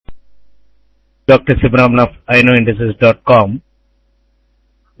Dr. Sivaraman of iknowindices.com.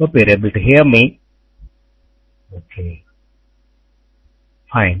 Hope you're able to hear me. Okay,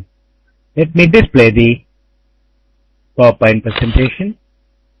 fine. Let me display the PowerPoint presentation.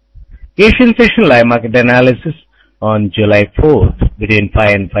 Asian Session Live Market Analysis on July 4th between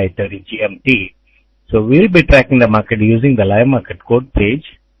 5 and 5:30 GMT. So we'll be tracking the market using the live market code page.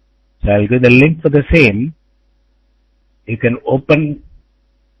 So I'll give the link for the same. You can open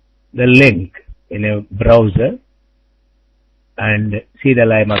the link in a browser and see the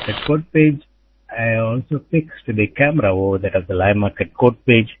live market code page. I also fixed the camera over that of the live market code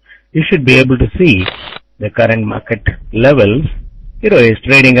page. You should be able to see the current market levels. Euro is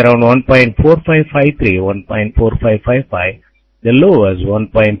trading around 1.4553, 1.4555. The low was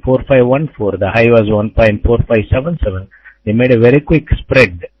 1.4514. The high was 1.4577. They made a very quick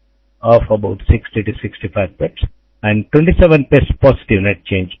spread of about 60 to 65 pips. And 27 pips positive net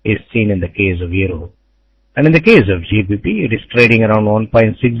change is seen in the case of Euro. And in the case of GBP, it is trading around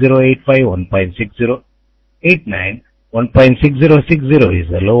 1.6085, 1.6089, 1.6060 is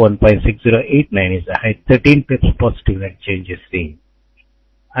the low, 1.6089 is the high, 13 pips positive net change is seen.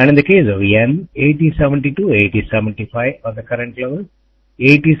 And in the case of Yen, 8072, 8075 are the current levels,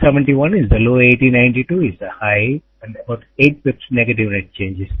 8071 is the low, 8092 is the high, and about 8 pips negative net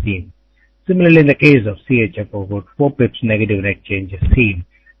change is seen. Similarly, in the case of CHF, about 4 pips negative net change is seen.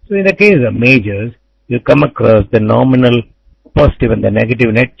 So in the case of majors, you come across the nominal positive and the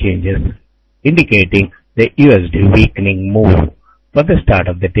negative net changes, indicating the USD weakening move for the start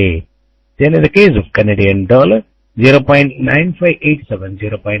of the day. Then in the case of Canadian dollar, 0.9587,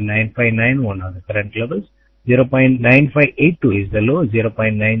 0.9591 are the current levels, 0.9582 is the low,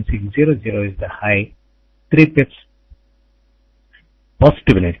 0.9600 is the high, 3 pips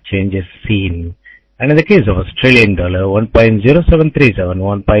positive net change is seen. And in the case of Australian dollar, 1.0737,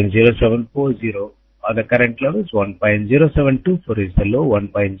 1.0740 are the current levels, 1.0724 is the low,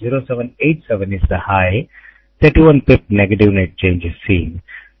 1.0787 is the high, 31 pip negative net change is seen.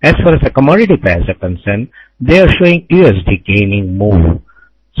 As far as the commodity pairs are concerned, they are showing USD gaining move.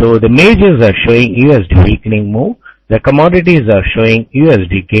 So the majors are showing USD weakening move, the commodities are showing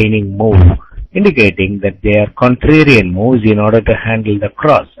USD gaining move, indicating that they are contrarian moves in order to handle the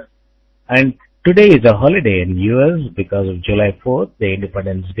cross. And today is a holiday in US because of July 4th, the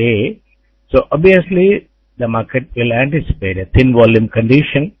Independence Day. So obviously the market will anticipate a thin volume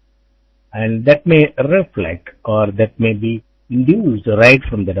condition, and that may reflect or that may be induced right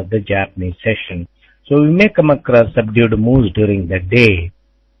from that of the Japanese session. So we may come across subdued moves during the day,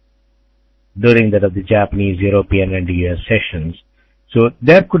 during that of the Japanese, European and US sessions. So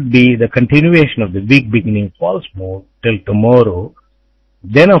there could be the continuation of the week beginning false move till tomorrow.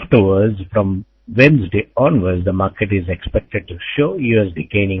 Then afterwards, from Wednesday onwards, the market is expected to show USD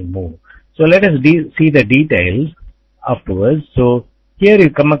gaining move. So let us see the details afterwards. So here you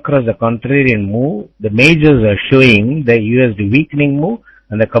come across a contrarian move. The majors are showing the USD weakening move,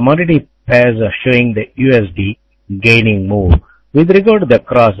 and the commodity pairs are showing the USD gaining move. With regard to the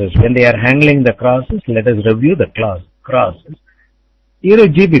crosses, when they are handling the crosses, let us review the crosses. Euro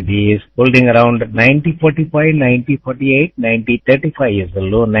GBP is holding around 90.45, 90.48, 90.35 is the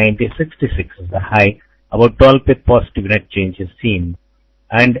low, 90.66 is the high. About 12 pip positive net change is seen.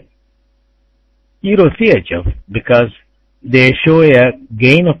 And Euro CHF, because they show a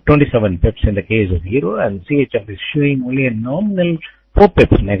gain of 27 pips in the case of Euro, and CHF is showing only a nominal 4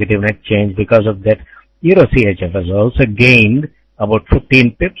 pips negative net change. Because of that, Euro CHF has also gained about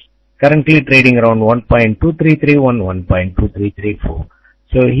 15 pips, currently trading around 1.2331, 1.2334.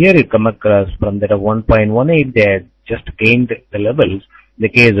 So here you come across from that of 1.18, they have just gained the levels in the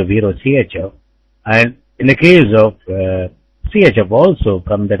case of Euro CHF, and in the case of CHF also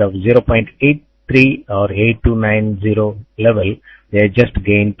from that of 0.83 or 8290 level, they have just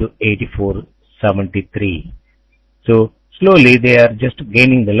gained to 8473. So slowly they are just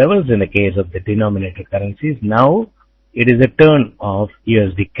gaining the levels in the case of the denominator currencies. Now it is a turn of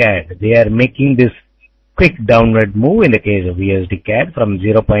USD CAD. They are making this quick downward move in the case of USD CAD from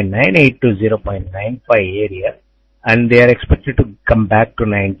 0.98 to 0.95 area, and they are expected to come back to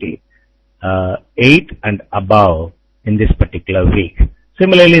 98 and above in this particular week.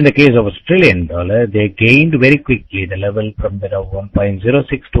 Similarly, in the case of Australian dollar, they gained very quickly the level from that of 1.06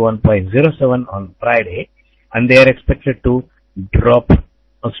 to 1.07 on Friday, and they are expected to drop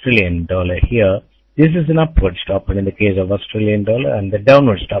Australian dollar here. This is an upward stop in the case of Australian dollar, and the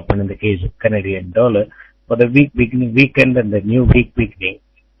downward stop in the case of Canadian dollar for the week beginning weekend and the new week beginning,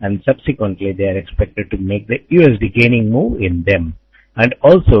 and subsequently they are expected to make the USD gaining move in them. And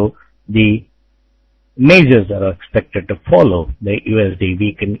also the majors are expected to follow the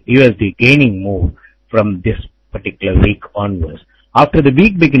USD gaining move from this particular week onwards. After the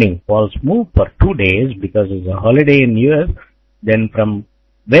week beginning false move for 2 days because it's a holiday in US, then from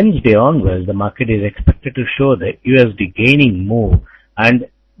Wednesday onwards the market is expected to show the USD gaining move, and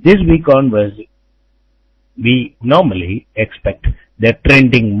this week onwards we normally expect the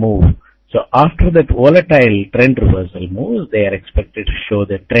trending move. So after that volatile trend reversal moves, they are expected to show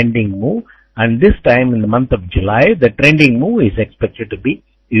the trending move, and this time in the month of July, the trending move is expected to be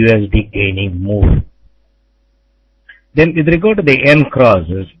USD gaining move. Then with regard to the yen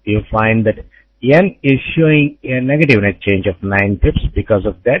crosses, you find that yen is showing a negative net change of 9 pips. Because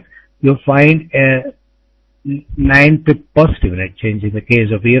of that, you find a 9 pip positive net change in the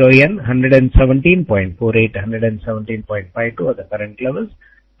case of Euro yen, 117.48, 117.52 are the current levels.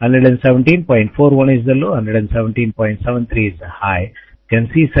 117.41 is the low, 117.73 is the high. You can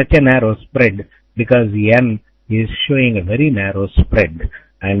see such a narrow spread because yen is showing a very narrow spread,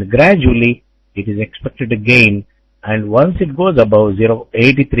 and gradually it is expected to gain, and once it goes above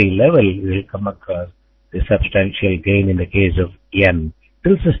 0.83 level, you will come across the substantial gain in the case of yen.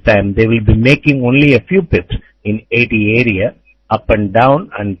 Till this time, they will be making only a few pips in 80 area up and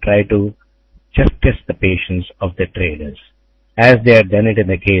down and try to just test the patience of the traders, as they have done it in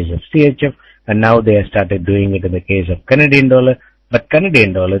the case of CHF, and now they have started doing it in the case of Canadian dollar. But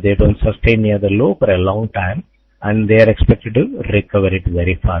Canadian dollar, they don't sustain near the low for a long time, and they are expected to recover it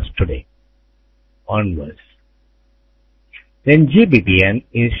very fast today onwards. Then GBP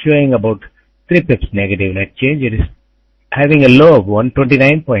is showing about 3 pips negative net change. It is having a low of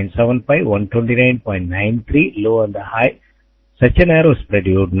 129.75, 129.93 low on the high. Such a narrow spread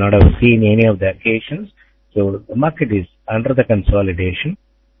you would not have seen any of the occasions. So the market is under the consolidation.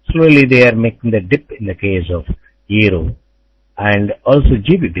 Slowly they are making the dip in the case of Euro. And also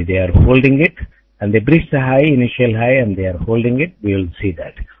GBP, they are holding it, and they breached the high, initial high, and they are holding it. We will see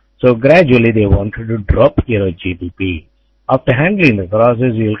that. So gradually they wanted to drop Euro GBP. After handling the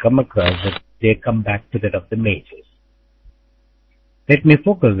crosses, you will come across that they come back to that of the majors. Let me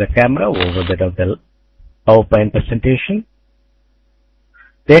focus the camera over that of the PowerPoint presentation.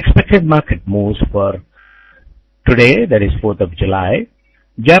 The expected market moves for today, that is 4th of July.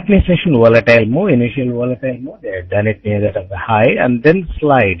 Japanese session volatile move, initial volatile move, they have done it near that of the high, and then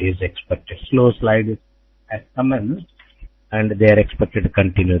slide is expected. Slow slide has commenced, and they are expected to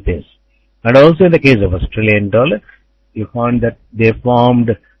continue this. And also in the case of Australian dollar, you found that they formed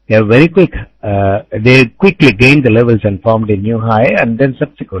a very quick, they quickly gained the levels and formed a new high, and then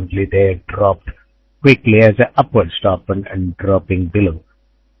subsequently they dropped quickly as an upward stop and dropping below.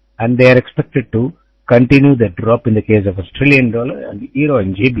 And they are expected to continue the drop in the case of Australian dollar, and Euro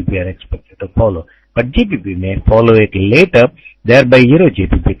and GBP are expected to follow. But GBP may follow it later, thereby Euro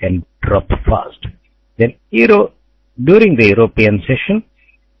GBP can drop fast. Then Euro, during the European session,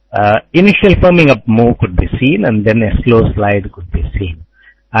 initial firming up move could be seen, and then a slow slide could be seen.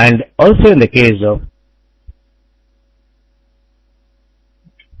 And also in the case of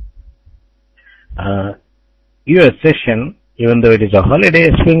US session, even though it is a holiday,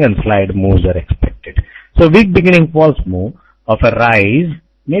 swing and slide moves are expected. So week beginning false move of a rise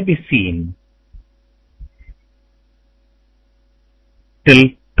may be seen till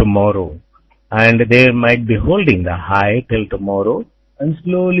tomorrow, and they might be holding the high till tomorrow and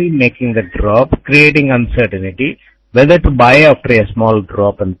slowly making the drop, creating uncertainty whether to buy after a small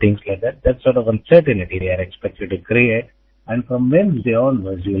drop and things like that. That sort of uncertainty they are expected to create, and from Wednesday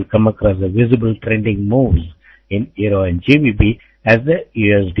onwards you will come across the visible trending moves in Euro and GBP as the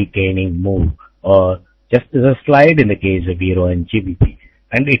USD gaining move, or just as a slide in the case of Euro and GBP.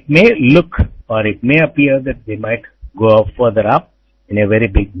 And it may look, or it may appear that they might go further up in a very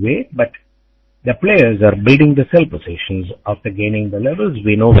big way, but the players are building the sell positions after gaining the levels.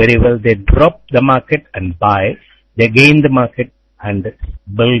 We know very well they drop the market and buy, they gain the market and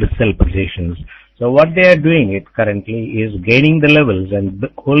build sell positions. So what they are doing it currently is gaining the levels and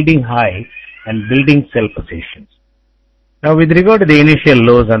holding high and building sell positions. Now with regard to the initial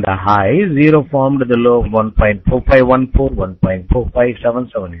lows and the highs, Euro formed the low of 1.4514,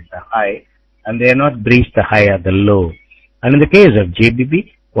 1.4577 is the high, and they are not breached the high at the low. And in the case of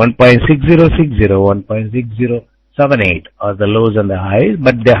GBP, 1.6060, 1.6078 are the lows and the highs,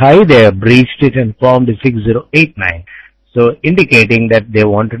 but the high they have breached it and formed 6089. So indicating that they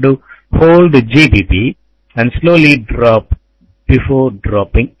wanted to hold the GBP and slowly drop before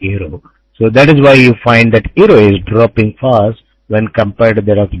dropping Euro. So that is why you find that Euro is dropping fast when compared to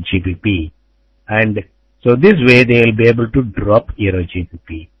that of GBP. And so this way they will be able to drop Euro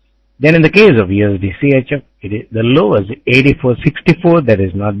GBP. Then in the case of USD CHF, the low is 84.64, that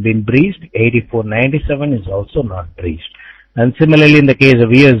has not been breached. 84.97 is also not breached. And similarly in the case of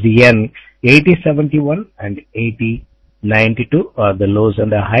USD Yen, 80.71 and 80.92 are the lows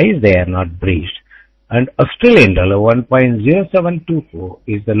and the highs, they are not breached. And Australian dollar 1.0724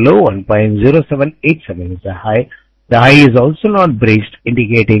 is the low, 1.0787 is the high. The high is also not breached,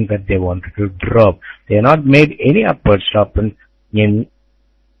 indicating that they wanted to drop. They have not made any upward stop in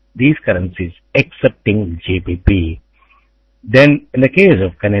these currencies excepting GBP. Then in the case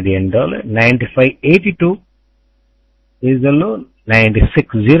of Canadian dollar, 95.82 is the low,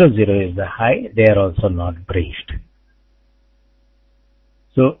 96.00 is the high. They are also not breached.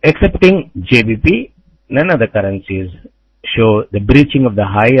 So excepting GBP, none of the currencies show the breaching of the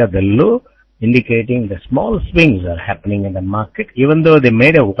high or the low, indicating the small swings are happening in the market, even though they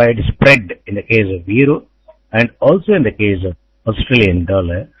made a wide spread in the case of euro and also in the case of Australian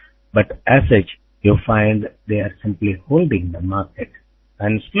dollar. But as such, you find they are simply holding the market,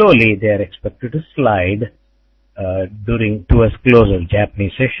 and slowly they are expected to slide towards close of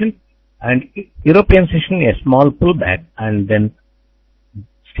Japanese session, and European session a small pullback and then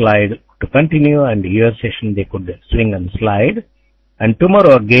slide to continue, and US session they could swing and slide. And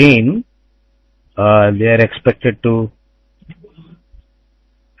tomorrow again they are expected to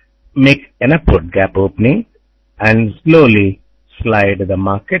make an upward gap opening and slowly slide the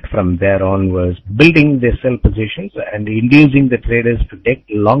market from there onwards, building the sell positions and inducing the traders to take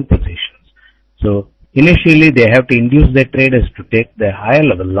long positions. So initially they have to induce the traders to take the higher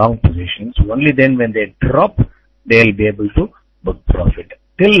level long positions. Only then when they drop, they will be able to book profit.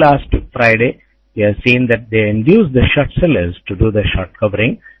 Till last Friday, we have seen that they induced the short sellers to do the short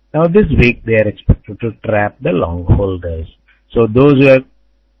covering. Now this week they are expected to trap the long holders. So those who have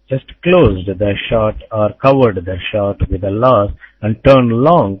just closed the short or covered the short with a loss and turned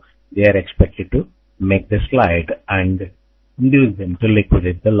long, they are expected to make the slide and induce them to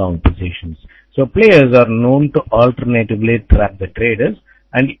liquidate the long positions. So players are known to alternatively trap the traders,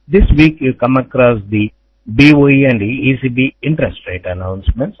 and this week you come across the BOE and the ECB interest rate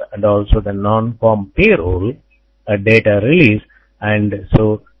announcements and also the non-farm payroll data release, and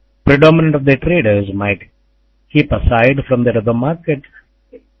so predominant of the traders might keep aside from that of the market,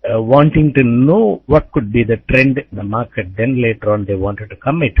 wanting to know what could be the trend in the market. Then later on they wanted to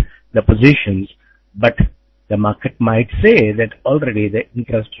commit the positions, but the market might say that already the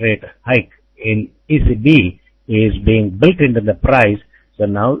interest rate hike in ECB is being built into the price, so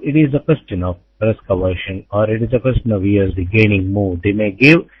now it is a question of risk aversion, or it is a question of USD gaining move. They may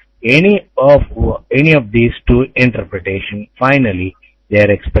give any of these two interpretation. Finally, they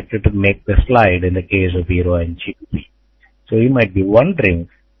are expected to make the slide in the case of euro and GBP. So you might be wondering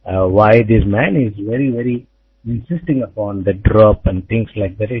why this man is very, very insisting upon the drop and things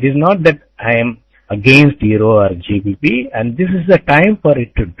like that. It is not that I am against euro or GBP, and this is the time for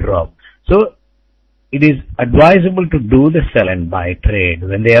it to drop. So it is advisable to do the sell and buy trade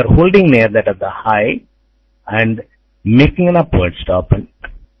when they are holding near that of the high and making an upward stop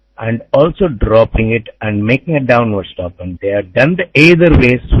and also dropping it and making a downward stop, and they are done the either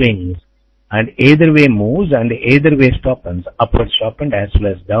way swings and either way moves and either way stop-ins, upward stop-ins as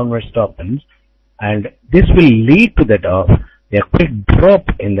well as downward stop-ins, and this will lead to that of a quick drop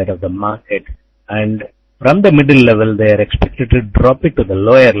in that of the market, and from the middle level they are expected to drop it to the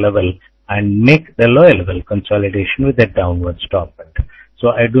lower level and make the lower level consolidation with a downward stop-in. So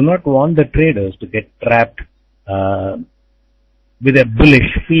I do not want the traders to get trapped with a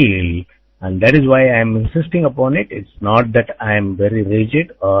bullish feel, and that is why I am insisting upon it. It's not that I am very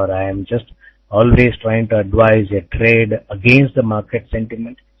rigid or I am just always trying to advise a trade against the market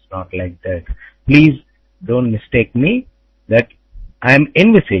sentiment. It's not like that. Please don't mistake me that I am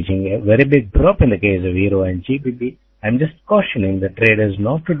envisaging a very big drop in the case of euro and GBP. I'm just cautioning the traders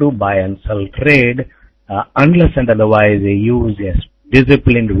not to do buy and sell trade unless and otherwise they use a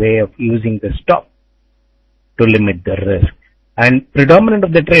disciplined way of using the stop to limit the risk. And predominant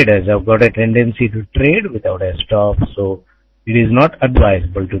of the traders have got a tendency to trade without a stop, so it is not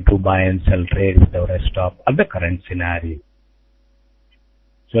advisable to do buy and sell trade without a stop at the current scenario.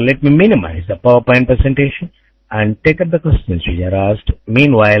 So let me minimize the PowerPoint presentation and take up the questions which are asked.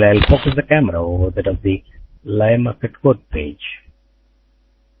 Meanwhile, I'll focus the camera over that of the live market quote page.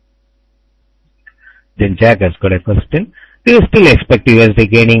 Then Jack has got a question. Do you still expect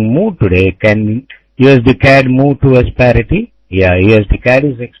USD gaining move today? Can USD CAD move towards parity? Yeah, USD CAD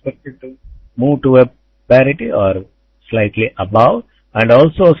is expected to move to a parity or slightly above, and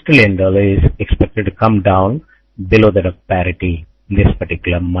also Australian dollar is expected to come down below that of parity in this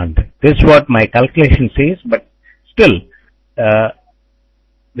particular month. This is what my calculation says, but still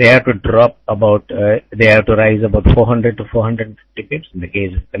they have to drop about, they have to rise about 400 to 450 pips in the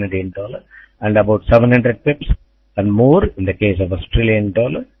case of Canadian dollar, and about 700 pips and more in the case of Australian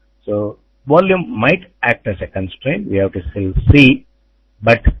dollar. So volume might act as a constraint. We have to still see,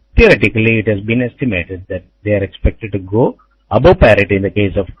 but theoretically it has been estimated that they are expected to go above parity in the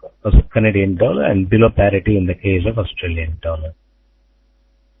case of Canadian dollar and below parity in the case of Australian dollar.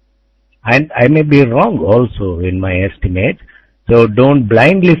 And I may be wrong also in my estimate. So don't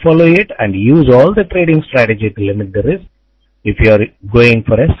blindly follow it and use all the trading strategy to limit the risk if you are going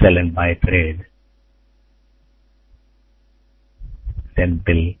for a sell and buy trade. Then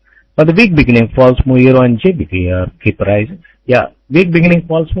Bill. For the week beginning false move, Euro and GBP keep rising. Yeah, week beginning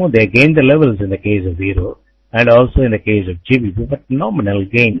false move, they gain the levels in the case of Euro and also in the case of GBP, but nominal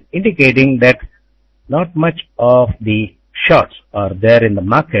gain, indicating that not much of the shorts are there in the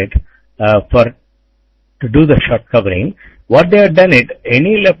market to do the short covering. What they have done it,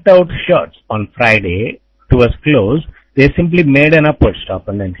 any left out shorts on Friday towards close, they simply made an upward stop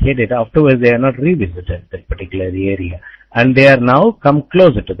and then hit it. Afterwards, they are not revisited that particular area, and they are now come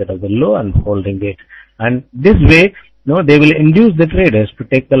closer to that of the low and holding it. And this way, they will induce the traders to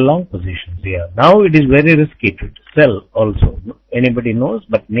take the long positions here. Now it is very risky to sell also. Anybody knows,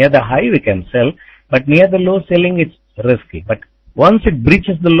 but near the high we can sell, but near the low selling it's risky. But once it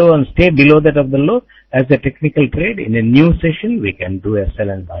breaches the low and stay below that of the low, as a technical trade in a new session, we can do a sell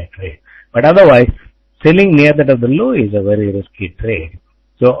and buy trade. But otherwise, selling near that of the low is a very risky trade.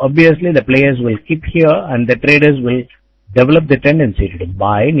 So obviously the players will keep here and the traders will develop the tendency to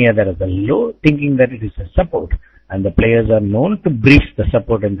buy near that of the low, thinking that it is a support. And the players are known to breach the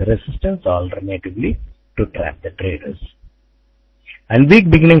support and the resistance, alternatively to trap the traders. And week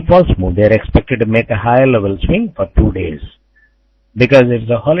beginning false move, they are expected to make a higher level swing for 2 days. Because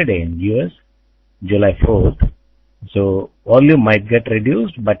it's a holiday in US, July 4th, so volume might get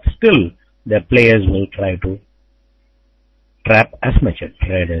reduced, but still the players will try to trap as much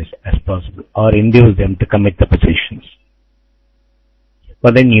traders as possible or induce them to commit the positions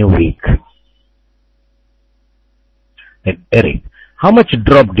for the new week. Eric, how much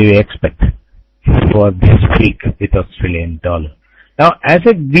drop do you expect for this week with Australian dollar? Now, as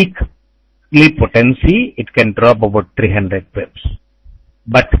a weekly potency, it can drop about 300 pips.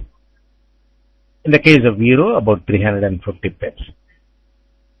 But in the case of Euro, about 350 pips.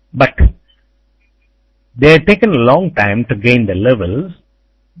 But they have taken a long time to gain the levels,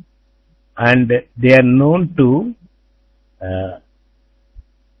 and they are known to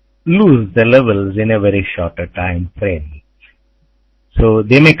lose the levels in a very shorter time frame. So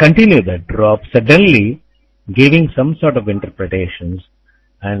they may continue the drop, suddenly giving some sort of interpretations,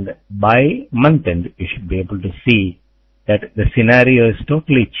 and by month end you should be able to see that the scenario is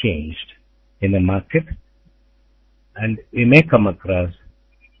totally changed in the market, and we may come across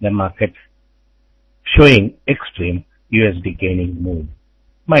the market showing extreme USD gaining move.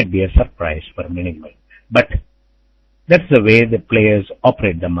 Might be a surprise for many, but that's the way the players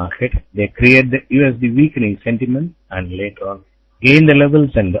operate the market. They create the USD weakening sentiment and later on gain the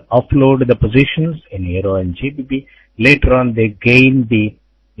levels and offload the positions in Euro and GBP. Later on they gain the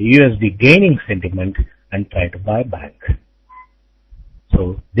USD gaining sentiment and try to buy back.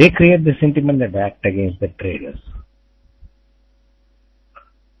 So they create the sentiment that act against the traders.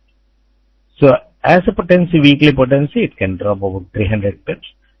 So as a potency, weekly potency, it can drop about 300 pips.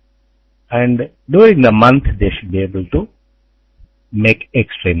 And during the month, they should be able to make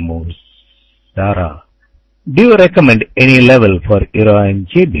extreme moves. Sarah, do you recommend any level for Euro and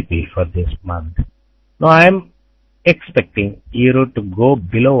GBP for this month? Now I am expecting Euro to go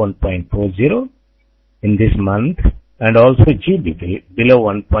below 1.40 in this month and also GBP below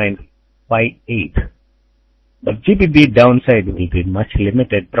 1.58. But GBP downside will be much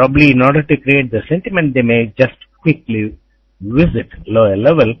limited. Probably in order to create the sentiment, they may just quickly visit lower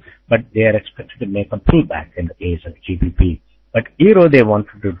level, but they are expected to make a pullback in the case of GBP. But Euro, they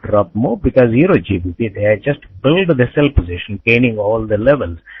wanted to drop more because Euro GBP, they had just built the sell position, gaining all the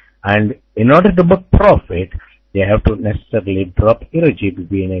levels. And in order to book profit, they have to necessarily drop Euro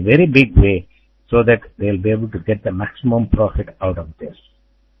GBP in a very big way so that they'll be able to get the maximum profit out of this.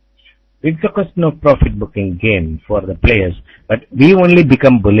 It's a question of profit booking gain for the players, but we only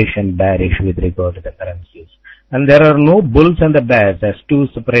become bullish and bearish with regard to the currencies. And there are no bulls and the bears as two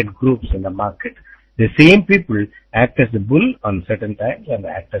separate groups in the market. The same people act as a bull on certain times and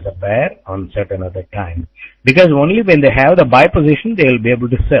act as a bear on certain other times. Because only when they have the buy position, they will be able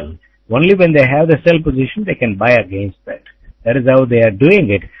to sell. Only when they have the sell position, they can buy against that. That is how they are doing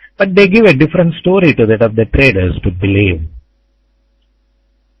it. But they give a different story to that of the traders to believe.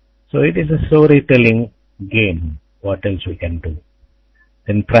 So it is a storytelling game. What else we can do?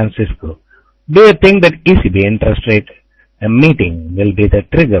 Then Francisco, do you think that ECB interest rate meeting will be the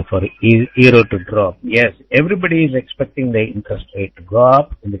trigger for euro to drop? Yes, everybody is expecting the interest rate to go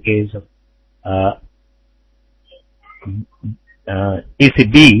up in the case of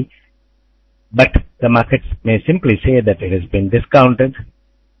ECB, but the markets may simply say that it has been discounted,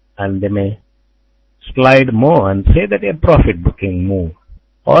 and they may slide more and say that a profit booking move,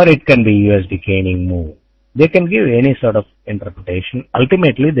 or it can be USD gaining move. They can give any sort of interpretation.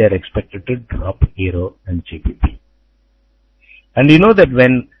 Ultimately, they are expected to drop euro and GBP. And you know that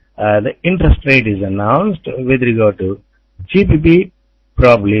when the interest rate is announced with regard to GBP,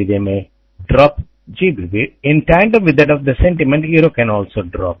 probably they may drop GBP. In tandem with that of the sentiment, euro can also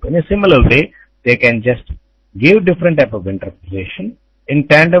drop. In a similar way, they can just give different type of interpretation. In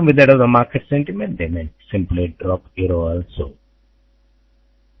tandem with that of the market sentiment, they may simply drop euro also.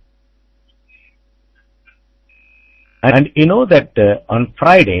 And you know that on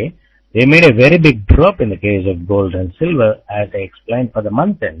Friday, they made a very big drop in the case of gold and silver, as I explained, for the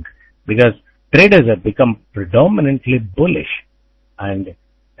month end, because traders have become predominantly bullish. And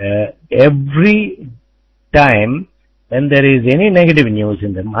every time when there is any negative news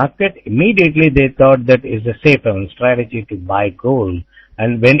in the market, immediately they thought that is a safe strategy to buy gold.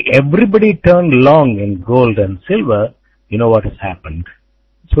 And when everybody turned long in gold and silver, you know what has happened.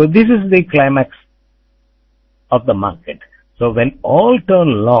 So this is the climax of the market. So when all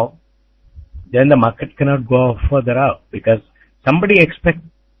turn long, then the market cannot go further up, because somebody expects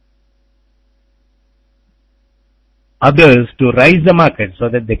others to rise the market so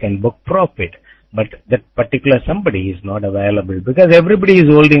that they can book profit. But that particular somebody is not available because everybody is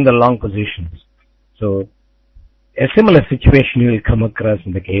holding the long positions. So a similar situation you will come across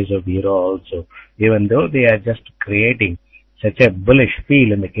in the case of euro also. Even though they are just creating such a bullish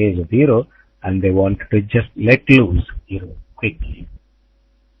feel in the case of euro, and they want to just let loose euro quickly.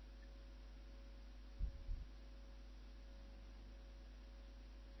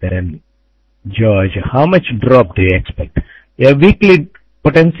 Then, George, how much drop do you expect? A weekly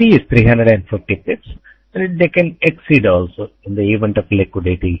potency is 350 pips, and they can exceed also in the event of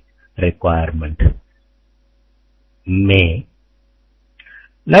liquidity requirement. May.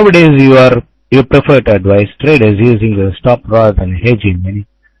 Nowadays, you prefer to advise traders using the stop rather than hedging.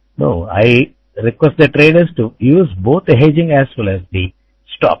 No, I request the traders to use both the hedging as well as the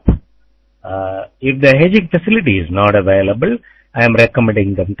stop. If the hedging facility is not available, I am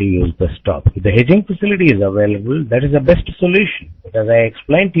recommending them to use the stop. If the hedging facility is available, that is the best solution, because I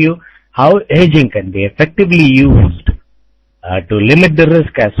explained to you how hedging can be effectively used to limit the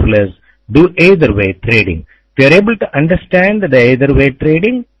risk as well as do either way trading. If you are able to understand the either way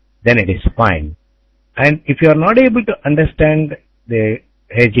trading, then it is fine. And if you are not able to understand the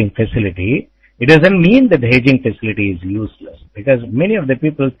hedging facility, it doesn't mean that the hedging facility is useless, because many of the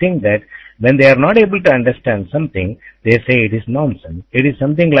people think that when they are not able to understand something, they say it is nonsense. It is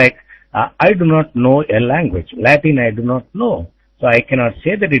something like, I do not know a language. Latin I do not know, so I cannot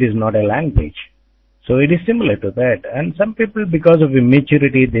say that it is not a language. So it is similar to that. And some people, because of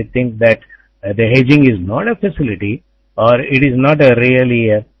immaturity, they think that the hedging is not a facility, or it is not a really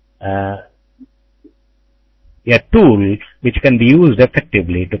a tool which can be used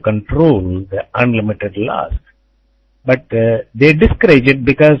effectively to control the unlimited loss. But they discourage it,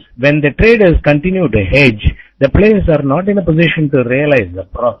 because when the traders continue to hedge, the players are not in a position to realize the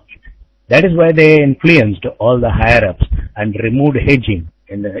profit. That is why they influenced all the higher-ups and removed hedging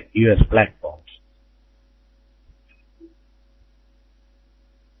in the US platforms.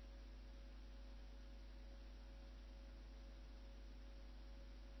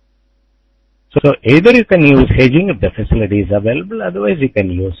 So either you can use hedging if the facility is available, otherwise you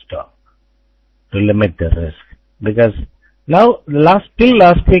can use stop to limit the risk. Because now, till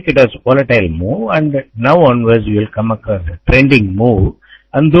last week it was volatile move, and now onwards you will come across a trending move,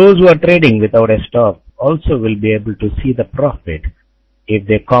 and those who are trading without a stop also will be able to see the profit if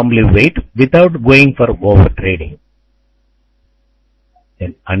they calmly wait without going for over trading.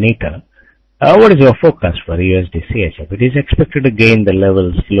 Then Anita, what is your forecast for USD CHF? It is expected to gain the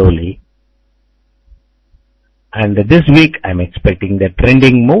levels slowly. And this week I am expecting the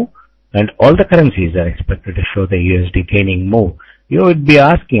trending move, and all the currencies are expected to show the USD gaining move. You would be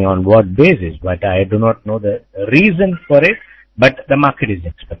asking on what basis, but I do not know the reason for it, but the market is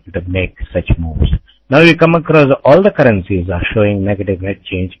expected to make such moves. Now you come across all the currencies are showing negative net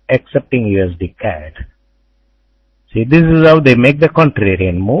change excepting USD CAD. See, this is how they make the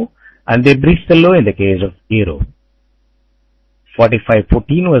contrarian move, and they breach the low in the case of euro.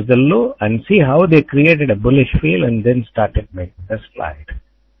 45.14 was the low, and see how they created a bullish feel and then started making the slide.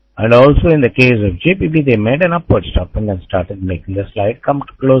 And also in the case of JPB, they made an upward stopping and started making the slide come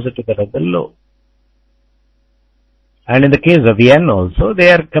closer to the low. And in the case of yen also,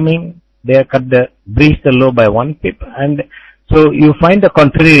 they are breached the low by 1 pip, and so you find the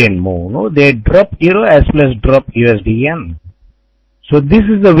contrarian move. No? They drop euro as well as drop USD yen. So this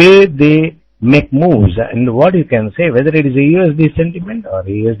is the way they make moves, and what you can say, whether it is a USD sentiment or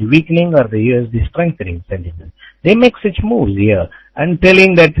USD weakening or the USD strengthening sentiment, they make such moves here and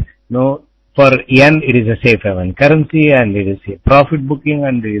telling that for yen it is a safe haven currency and it is a profit booking,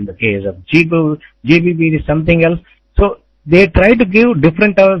 and in the case of GBP it is something else. So they try to give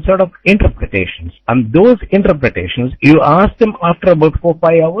different sort of interpretations, and those interpretations, you ask them after about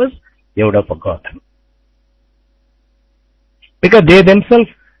 4-5 hours, they would have forgotten. Because they themselves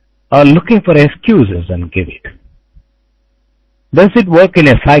are looking for excuses and give it. Does it work in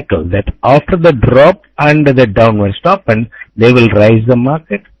a cycle that after the drop and the downward stop and they will rise the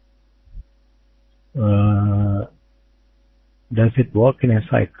market? Does it work in a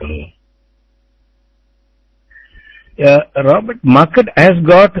cycle? Robert, market has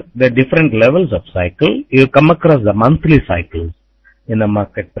got the different levels of cycle. You come across the monthly cycles in the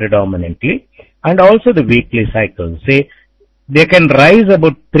market predominantly, and also the weekly cycles. Say, they can rise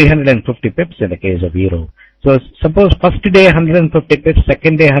about 350 pips in the case of euro. So suppose first day 150 pips,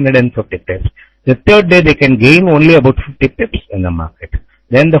 second day 150 pips. The third day they can gain only about 50 pips in the market.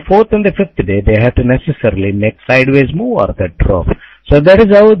 Then the fourth and the fifth day they have to necessarily make sideways move or the drop. So that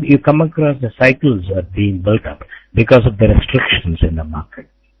is how you come across the cycles are being built up because of the restrictions in the market.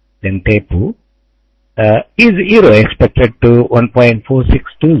 Then Tepu, is euro expected to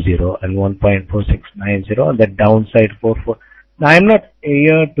 1.4620 and 1.4690 on the downside 44. Now I am not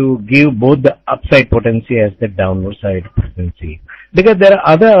here to give both the upside potency as the downward side potency, because there are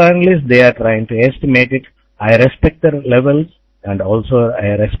other analysts, they are trying to estimate it. I respect their levels and also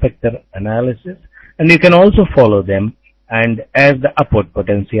I respect their analysis, and you can also follow them and as the upward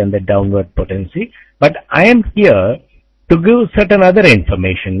potency and the downward potency. But I am here to give certain other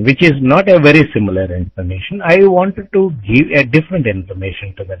information which is not a very similar information. I wanted to give a different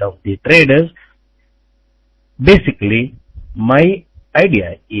information to that of the traders. Basically, my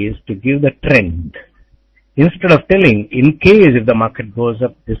idea is to give the trend. Instead of telling, in case if the market goes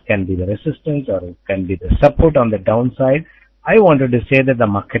up, this can be the resistance or it can be the support on the downside, I wanted to say that the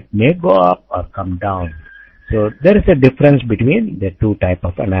market may go up or come down. So there is a difference between the two type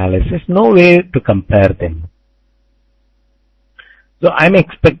of analysis. No way to compare them. So I'm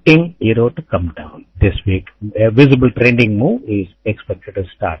expecting euro to come down this week. A visible trending move is expected to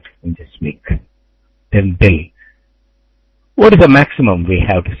start in this week. Then Bill. What is the maximum we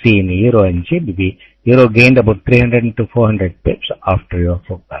have to see in euro and GBP? Euro gained about 300 to 400 pips after your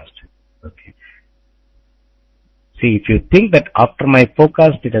forecast. Okay. See, if you think that after my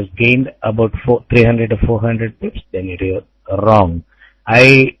forecast it has gained about 300 to 400 pips, then it is wrong.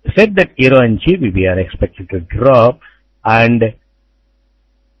 I said that euro and GBP are expected to drop, and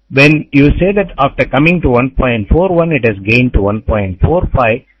when you say that after coming to 1.41 it has gained to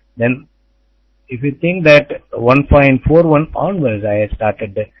 1.45, then if you think that 1.41 onwards I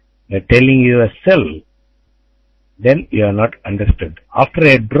started telling you a sell, then you are not understood. After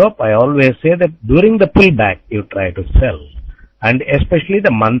a drop, I always say that during the pullback you try to sell, and especially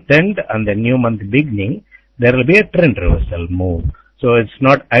the month end and the new month beginning, there will be a trend reversal move. So it's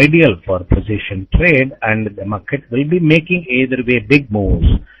not ideal for position trade, and the market will be making either way big moves,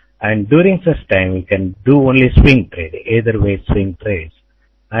 and during such time you can do only swing trade, either way swing trades.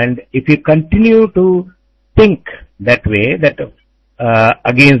 And if you continue to think that way, that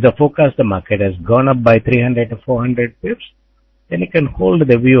against the forecast the market has gone up by 300 to 400 pips, then you can hold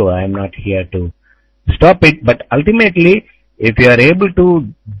the view. I am not here to stop it, but ultimately if you are able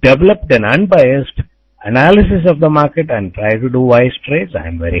to develop an unbiased analysis of the market and try to do wise trades, I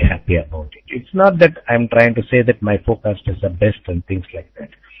am very happy about it. It's not that I am trying to say that my forecast is the best and things like that.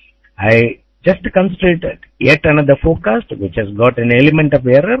 I just consider it yet another forecast which has got an element of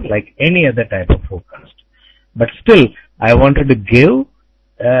error like any other type of forecast. But still, I wanted to give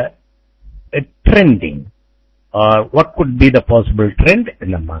a trending or what could be the possible trend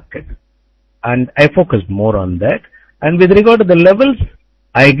in the market. And I focused more on that. And with regard to the levels,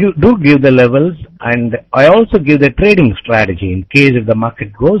 I do give the levels, and I also give the trading strategy in case if the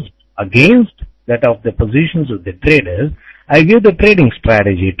market goes against that of the positions of the traders. I give the trading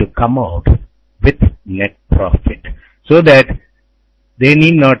strategy to come out with net profit so that they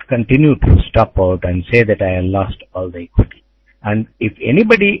need not continue to stop out and say that I have lost all the equity. And if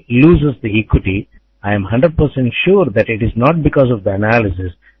anybody loses the equity, I am 100% sure that it is not because of the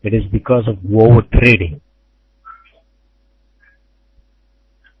analysis, it is because of over trading.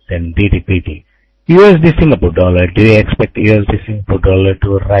 Then DDPT. USD Singapore dollar. Do you expect USD Singapore dollar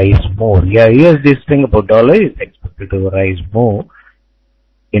to rise more? Yeah, USD Singapore dollar is expected to rise more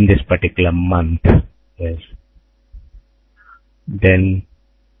in this particular month. Yes. Then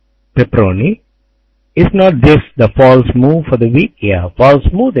Pepperoni. Is not this the false move for the week? Yeah, false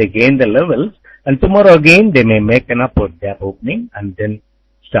move, they gain the levels, and tomorrow again they may make an upward gap opening and then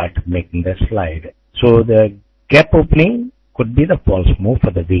start making the slide. So the gap opening could be the false move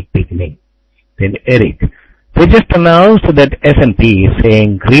for the week beginning. Then Eric, they just announced that S&P is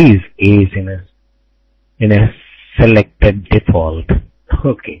saying Greece is in a selected default.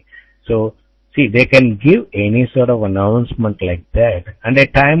 Okay, so see, they can give any sort of announcement like that, and a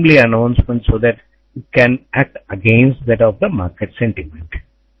timely announcement so that it can act against that of the market sentiment.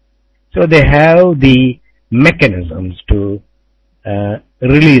 So they have the mechanisms to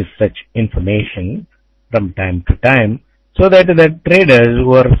release such information from time to time, so that the traders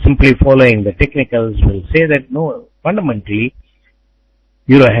who are simply following the technicals will say that no, fundamentally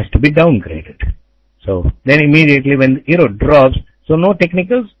euro has to be downgraded. So then immediately when the euro drops, so no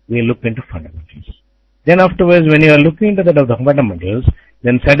technicals, we look into fundamentals. Then afterwards, when you are looking into the fundamentals,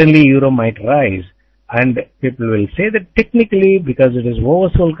 then suddenly euro might rise, and people will say that technically because it is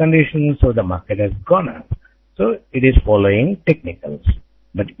oversold conditions, so the market has gone up. So it is following technicals.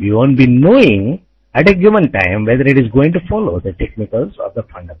 But you won't be knowing at a given time whether it is going to follow the technicals or the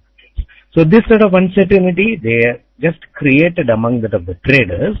fundamentals. So this sort of uncertainty, they are just created among that of the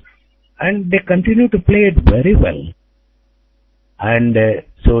traders, and they continue to play it very well. And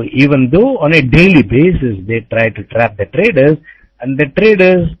so even though on a daily basis they try to trap the traders, and the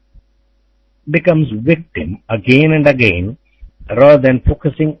traders becomes victim again and again, rather than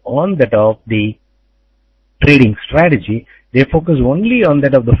focusing on that of the trading strategy, they focus only on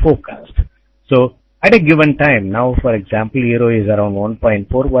that of the forecast. So at a given time, now for example, euro is around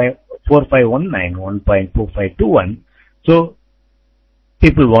 1.4519, 1.4521. So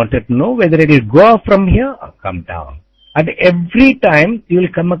people wanted to know whether it will go up from here or come down. And every time you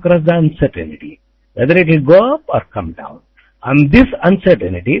will come across the uncertainty, whether it will go up or come down. And this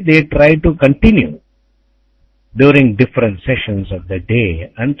uncertainty, they try to continue during different sessions of the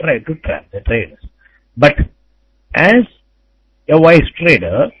day and try to trap the traders. But as a wise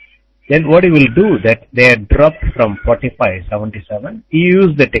trader, then what he will do, that they are dropped from 45.77, he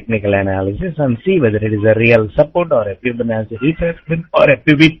use the technical analysis and see whether it is a real support or a Fibonacci retracement or a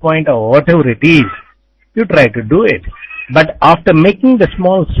pivot point or whatever it is. You try to do it. But after making the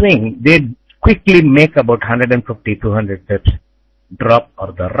small swing, they quickly make about 150-200 pips drop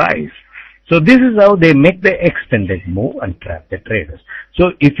or the rise. So this is how they make the extended move and trap the traders.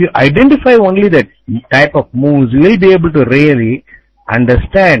 So if you identify only the type of moves, you will be able to really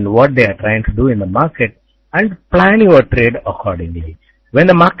understand what they are trying to do in the market and plan your trade accordingly. When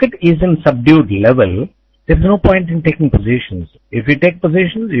the market is in subdued level, there is no point in taking positions. If you take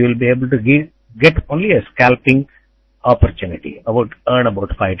positions, you will be able to get only a scalping opportunity, earn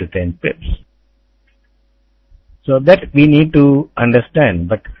about 5 to 10 pips. So that we need to understand,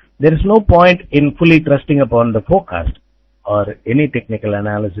 but there is no point in fully trusting upon the forecast or any technical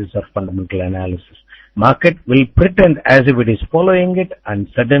analysis or fundamental analysis. Market will pretend as if it is following it, and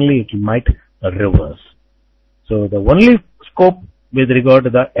suddenly it might reverse. So the only scope with regard to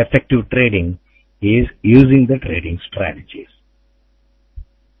the effective trading is using the trading strategies.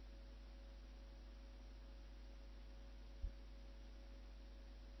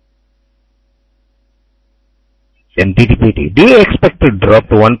 Then DTPT. Do you expect to drop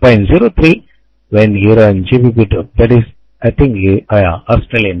to 1.03 when euro and GBP drop? That is, I think,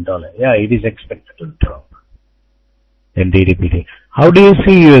 Australian dollar. Yeah, it is expected to drop. Then DTPT. How do you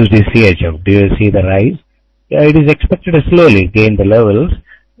see USD CHF? Do you see the rise? Yeah, it is expected to slowly gain the levels,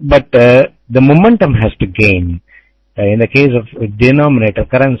 but the momentum has to gain. In the case of denominator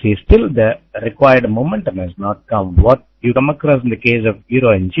currency, still the required momentum has not come. What you come across in the case of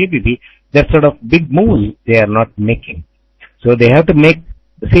euro and GBP, that sort of big moves they are not making. So they have to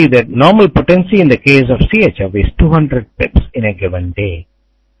see that normal potency in the case of CHF is 200 pips in a given day.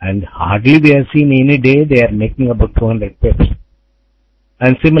 And hardly we have seen any day they are making about 200 pips.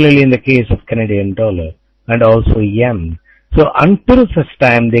 And similarly in the case of Canadian dollar and also yen. So until such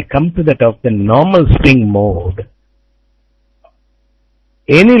time they come to that of the normal swing mode,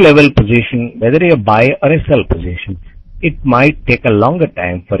 any level position, whether you buy or a sell position, it might take a longer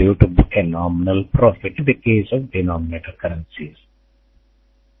time for you to book a nominal profit in the case of denominator currencies.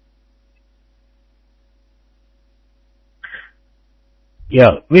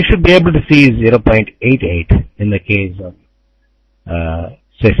 Yeah, we should be able to see 0.88 in the case of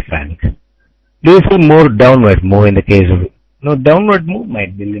Swiss franc. Do you see more downward move in the case of Now downward move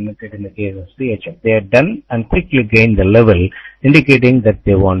might be limited in the case of CHF. They are done and quickly gain the level, indicating that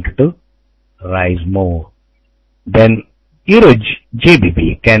they want to rise more. Then Euro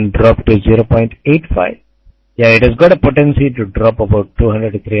GBP can drop to 0.85. Yeah, it has got a potency to drop about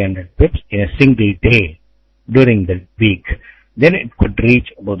 200 to 300 pips in a single day during the week. Then it could reach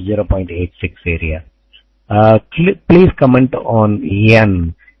about 0.86 area. Please comment on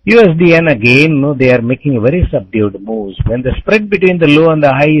yen. USD yen again, no, they are making very subdued moves. When the spread between the low and the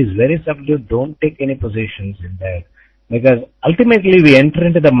high is very subdued, don't take any positions in that. Because ultimately we enter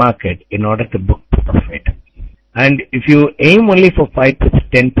into the market in order to book profit. And if you aim only for 5 pips,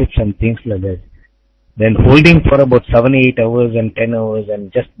 10 pips and things like that, then holding for about 7, 8 hours and 10 hours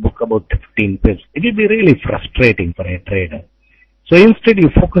and just book about 15 pips, it will be really frustrating for a trader. So instead you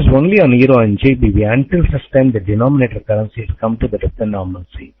focus only on Euro and GBP until such time the denominator currencies come to the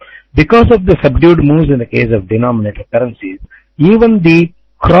normalcy. Because of the subdued moves in the case of denominator currencies, even the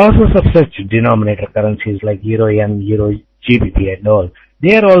crosses of such denominator currencies like Euro yen, Euro GBP and all,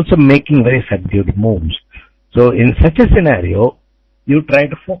 they are also making very subdued moves. So in such a scenario, you try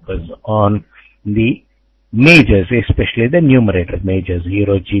to focus on the majors, especially the numerator majors,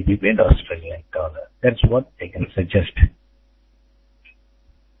 Euro, GBP and Australian dollar. That's what I can suggest.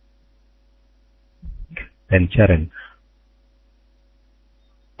 Then Charan.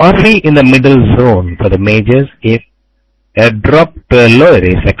 Are we in the middle zone for the majors? If a drop to a lower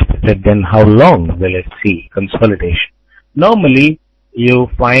is expected, then how long will it see consolidation? Normally, you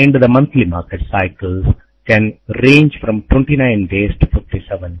find the monthly market cycles can range from 29 days to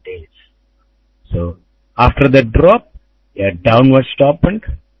 57 days. So, after the drop, a downward stoppant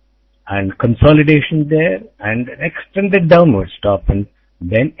and consolidation there and an extended downward stoppant,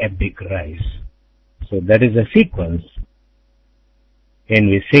 then a big rise. So that is a sequence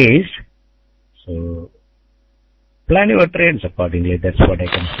envisaged. So plan your trades accordingly. That's what I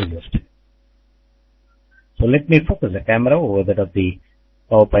can suggest. So let me focus the camera over that of the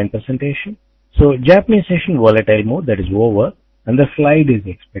PowerPoint presentation. So Japanese session volatile mode, that is over, and the slide is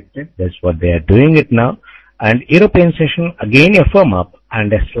expected. That's what they are doing it now. And European session, again a firm up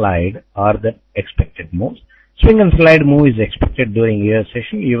and a slide are the expected moves. Swing and slide move is expected during US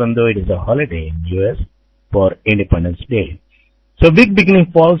session, even though it is a holiday in US for Independence Day. So big beginning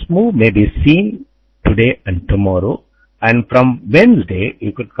false move may be seen today and tomorrow, and from Wednesday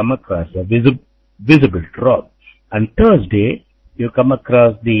you could come across a visible drop, and Thursday you come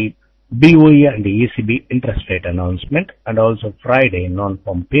across the BOE and the ECB interest rate announcement, and also Friday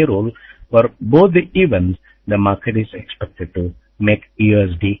non-farm payroll. For both the events, the market is expected to make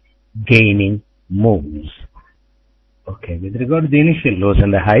USD gaining moves. Okay, with regard to the initial lows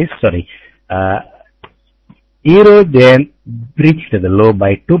and the highs, Euro then breached the low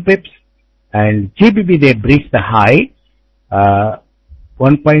by 2 pips, and GBP they breached the high.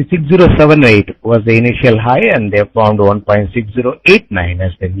 1.6078 was the initial high, and they found 1.6089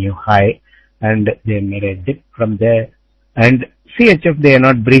 as the new high, and they made a dip from there. And CHF they have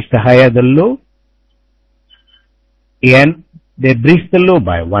not breached the high or the low. Yen they breached the low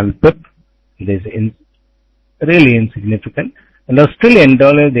by 1 pip. It is really insignificant. And Australian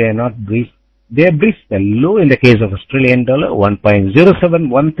dollar they are not breached. They have breached the low in the case of Australian dollar.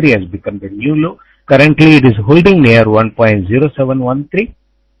 1.0713 has become the new low. Currently it is holding near 1.0713.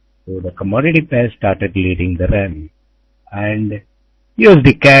 So the commodity pair started leading the run. And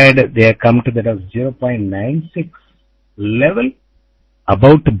USD CAD they have come to that of 0.96 level,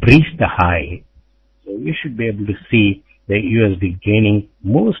 about to breach the high. So we should be able to see the USD gaining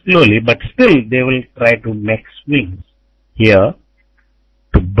more slowly, but still they will try to make swings here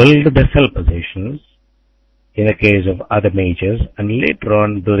to build the sell positions in the case of other majors, and later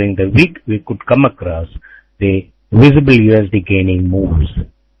on during the week we could come across the visible USD gaining moves.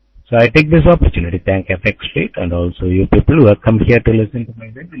 So I take this opportunity to thank FX Street and also you people who have come here to listen to my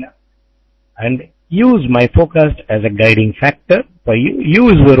webinar, and use my forecast as a guiding factor for you.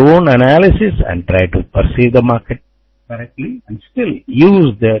 Use your own analysis and try to perceive the market correctly, and still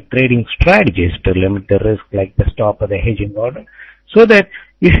use the trading strategies to limit the risk like the stop or the hedging order, so that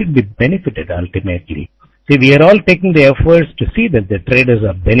you should be benefited ultimately. See, we are all taking the efforts to see that the traders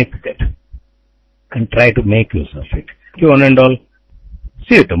are benefited and try to make use of it. Thank you one and all.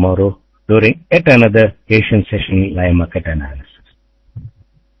 See you tomorrow during yet another Asian session live market analysis.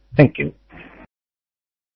 Thank you.